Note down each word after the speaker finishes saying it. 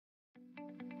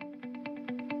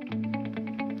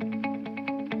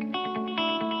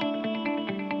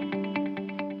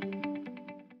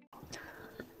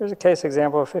Here's a case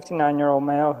example of a 59-year-old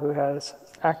male who has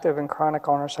active and chronic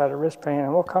ulnar side wrist pain,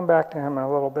 and we'll come back to him in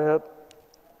a little bit.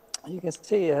 You can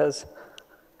see he has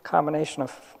a combination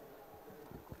of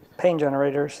pain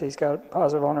generators. He's got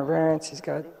positive ulnar variance, he's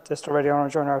got distal radial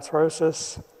ulnar joint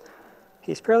arthrosis.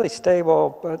 He's fairly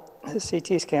stable, but his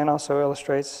CT scan also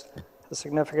illustrates a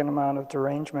significant amount of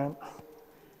derangement.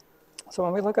 So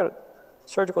when we look at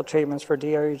surgical treatments for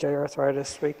DRUJ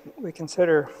arthritis, we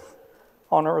consider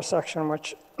ulnar resection,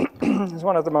 which is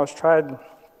one of the most tried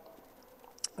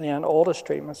and oldest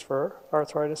treatments for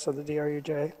arthritis of the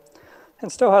DRUJ,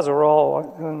 and still has a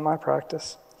role in my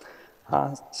practice.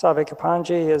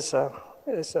 Salve-Kapanji is a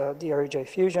DRUJ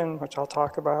fusion, which I'll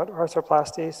talk about.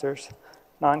 Arthroplasties, there's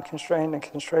non-constrained and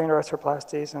constrained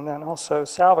arthroplasties, and then also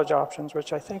salvage options,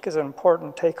 which I think is an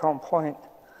important take-home point,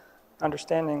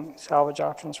 understanding salvage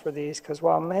options for these, because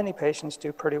while many patients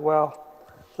do pretty well,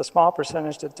 the small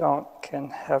percentage that don't can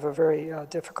have a very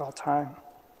difficult time.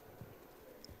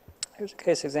 Here's a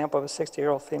case example of a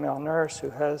 60-year-old female nurse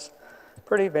who has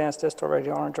pretty advanced distal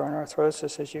radial ulnar joint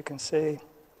arthrosis, as you can see.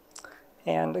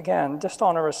 And again, distal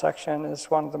ulnar resection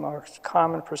is one of the most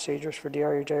common procedures for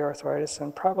DRUJ arthritis,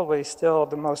 and probably still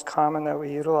the most common that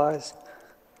we utilize.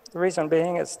 The reason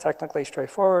being it's technically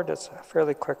straightforward, it's a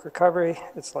fairly quick recovery,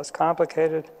 it's less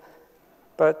complicated,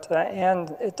 but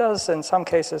and it does in some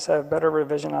cases have better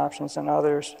revision options than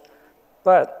others,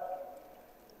 but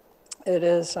it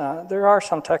is, there are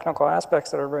some technical aspects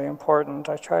that are very important.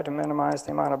 I try to minimize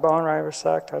the amount of bone I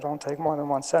resect. I don't take more than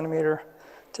 1 centimeter.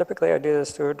 Typically, I do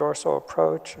this through a dorsal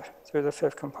approach through the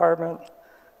fifth compartment.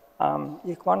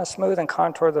 You want to smooth and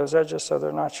contour those edges so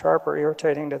they're not sharp or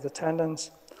irritating to the tendons.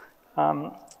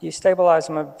 You stabilize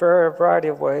them in a variety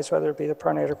of ways, whether it be the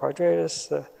pronator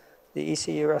quadratus, the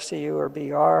ECU, FCU, or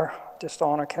BR, distal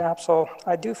ulnar capsule.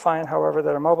 I do find, however,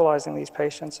 that immobilizing these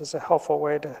patients is a helpful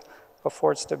way to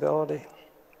afford stability.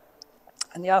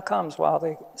 And the outcomes,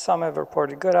 while some have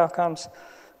reported good outcomes,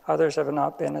 others have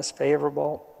not been as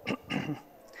favorable.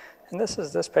 And this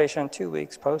is this patient 2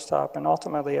 weeks post-op, and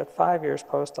ultimately at 5 years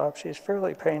post-op, she's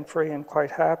fairly pain-free and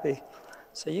quite happy.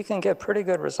 So you can get pretty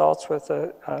good results with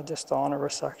a distal ulnar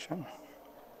resection.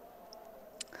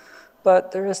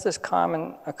 But there is this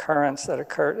common occurrence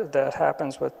that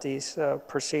happens with these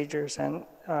procedures, and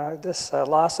this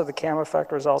loss of the cam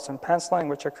effect results in penciling,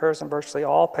 which occurs in virtually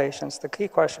all patients. The key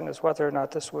question is whether or not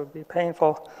this would be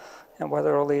painful and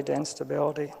whether it will lead to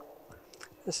instability.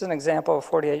 This is an example of a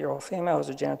 48-year-old female who's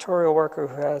a janitorial worker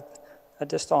who had a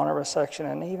distal ulnar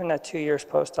resection, and even at 2 years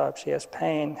post-op, she has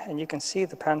pain, and you can see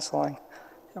the penciling,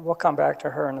 and we'll come back to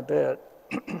her in a bit.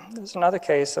 There's another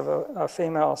case of a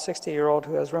female 60-year-old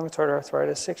who has rheumatoid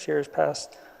arthritis 6 years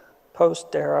past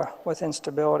post-DERA with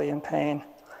instability and pain.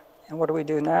 And what do we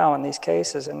do now in these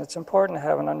cases? And it's important to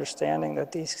have an understanding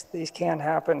that these can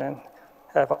happen and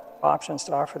have options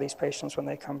to offer these patients when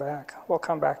they come back. We'll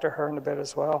come back to her in a bit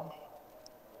as well.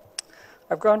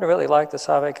 I've grown to really like the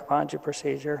Salve-Kapanji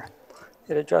procedure.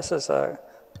 It addresses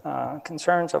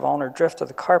concerns of ulnar drift of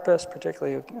the carpus,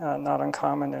 particularly not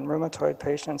uncommon in rheumatoid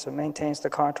patients, and maintains the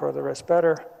contour of the wrist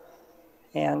better.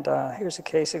 And here's a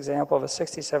case example of a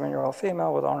 67-year-old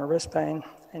female with ulnar wrist pain.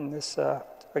 And this,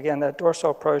 again, that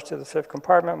dorsal approach to the fifth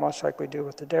compartment, much like we do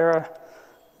with the DERA.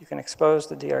 You can expose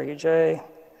the DRUJ,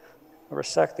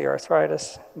 resect the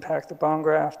arthritis, impact the bone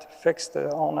graft, fix the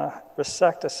ulna,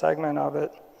 resect a segment of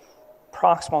it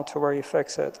proximal to where you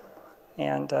fix it,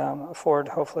 and afford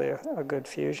hopefully a good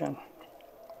fusion.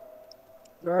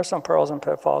 There are some pearls and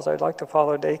pitfalls. I'd like to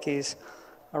follow Daki's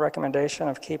recommendation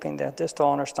of keeping the distal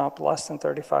ulnar stump less than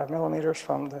 35 millimeters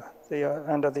from the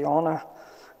end of the ulna.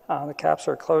 The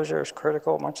capsular closure is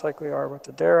critical, much like we are with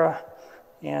the DERA,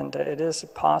 and it is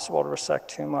possible to resect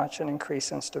too much and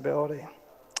increase instability.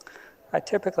 I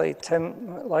typically,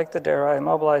 like the DERA, I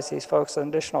immobilize these folks an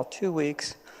additional 2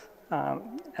 weeks,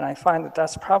 and I find that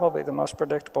that's probably the most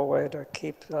predictable way to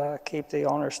keep the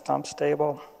ulnar stump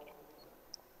stable.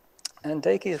 And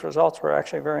Daki's results were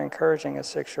actually very encouraging at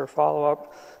 6-year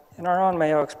follow-up. And our own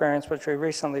Mayo experience, which we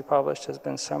recently published, has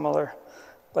been similar.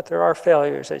 But there are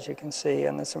failures, as you can see,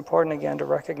 and it's important, again, to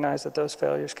recognize that those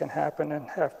failures can happen and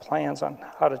have plans on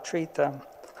how to treat them.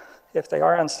 If they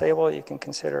are unstable, you can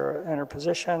consider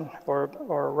interposition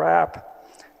or wrap.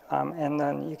 And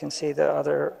then you can see the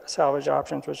other salvage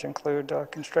options, which include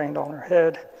constrained ulnar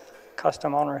head,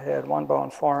 custom ulnar head, one bone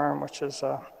forearm, which is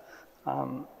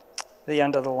the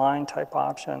end of the line type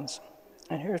options.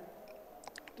 And here,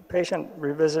 the patient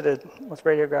revisited with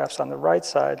radiographs on the right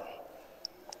side,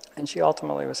 and she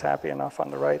ultimately was happy enough on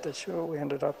the right that we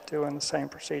ended up doing the same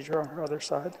procedure on her other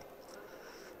side.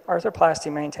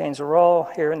 Arthroplasty maintains a role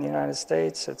here in the United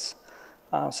States. It's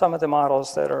Some of the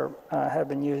models that have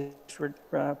been used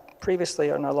previously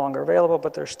are no longer available,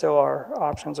 but there still are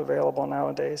options available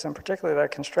nowadays, and particularly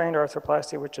that constrained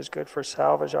arthroplasty, which is good for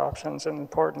salvage options and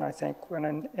important, I think,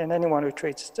 in anyone who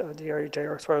treats DRUJ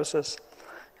arthrosis.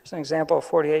 Here's an example of a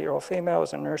 48-year-old female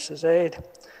as a nurse's aide,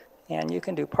 and you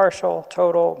can do partial,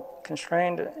 total,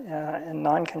 constrained, and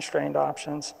non-constrained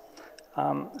options.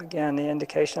 Again, the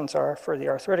indications are for the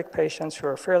arthritic patients who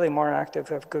are fairly more active,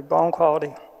 have good bone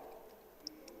quality.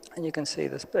 And you can see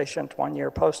this patient 1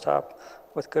 year post-op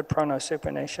with good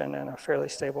pronosupination and a fairly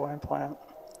stable implant.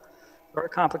 There are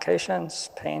complications,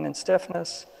 pain and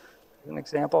stiffness. An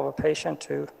example of a patient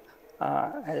who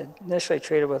had initially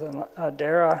treated with a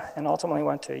DARA and ultimately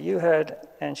went to a U-head,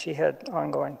 and she had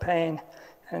ongoing pain.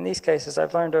 And in these cases,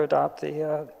 I've learned to adopt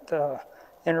the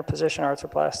interposition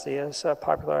arthroplasty as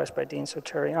popularized by Dean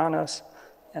Soterianos,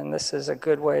 and this is a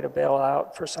good way to bail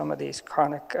out for some of these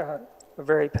chronic,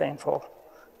 very painful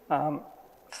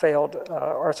failed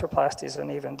arthroplasties and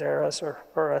even DARAs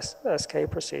or SK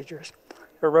procedures.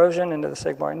 Erosion into the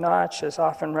sigmoid notch is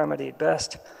often remedied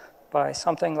best by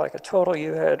something like a total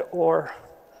U-head or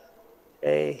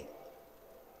a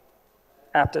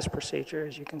aptus procedure,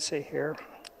 as you can see here.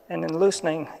 And in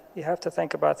loosening, you have to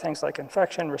think about things like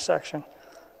infection, resection.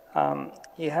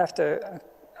 You have to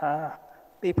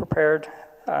be prepared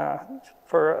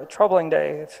for a troubling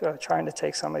day if trying to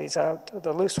take some of these out.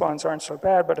 The loose ones aren't so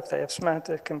bad, but if they have cement,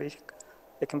 it can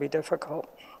be difficult.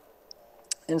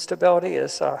 Instability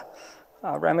is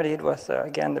remedied with,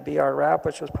 again, the BR wrap,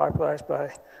 which was popularized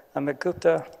by Amit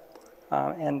Gupta,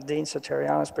 and Dean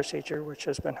Soterianos procedure, which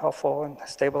has been helpful in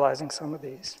stabilizing some of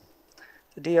these.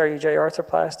 The DRUJ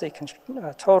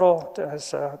arthroplasty total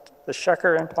does the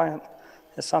Schecker implant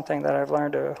is something that I've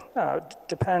learned to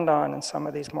depend on in some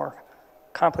of these more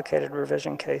complicated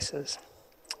revision cases.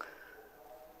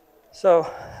 So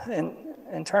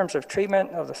in terms of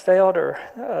treatment of the failed or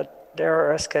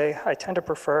DARA or SK, I tend to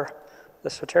prefer the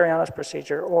Soterianos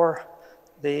procedure or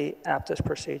the aptus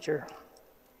procedure.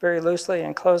 Very loosely,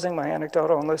 in closing, my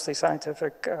anecdotal and loosely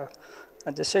scientific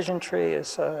decision tree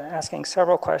is asking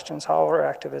several questions. How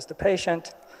active is the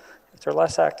patient? If they're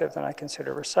less active, then I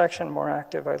consider resection. More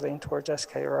active, I lean towards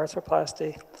SK or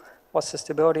arthroplasty. What's the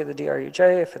stability of the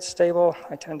DRUJ? If it's stable,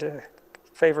 I tend to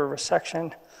favor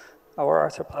resection or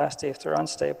arthroplasty. If they're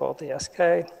unstable, the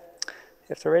SK.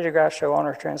 If the radiographs show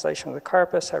ulnar translation of the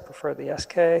carpus, I prefer the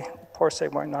SK. Poor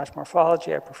sigmoid notch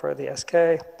morphology, I prefer the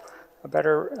SK.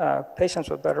 Patients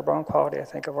with better bone quality, I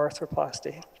think of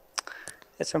arthroplasty.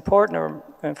 It's important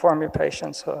to inform your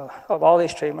patients of all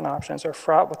these treatment options are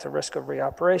fraught with the risk of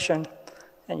reoperation,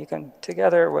 and you can,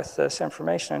 together with this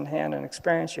information in hand and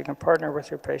experience, you can partner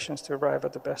with your patients to arrive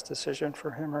at the best decision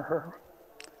for him or her.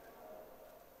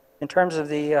 In terms of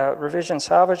the revision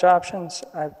salvage options,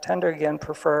 I tend to again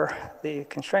prefer the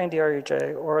constrained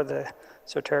DRUJ or the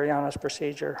Soterianos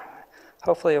procedure,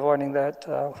 hopefully avoiding that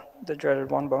the dreaded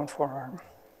one bone forearm.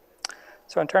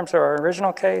 So in terms of our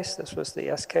original case, this was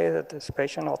the SK that this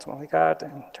patient ultimately got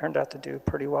and turned out to do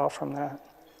pretty well from that.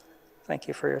 Thank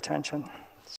you for your attention.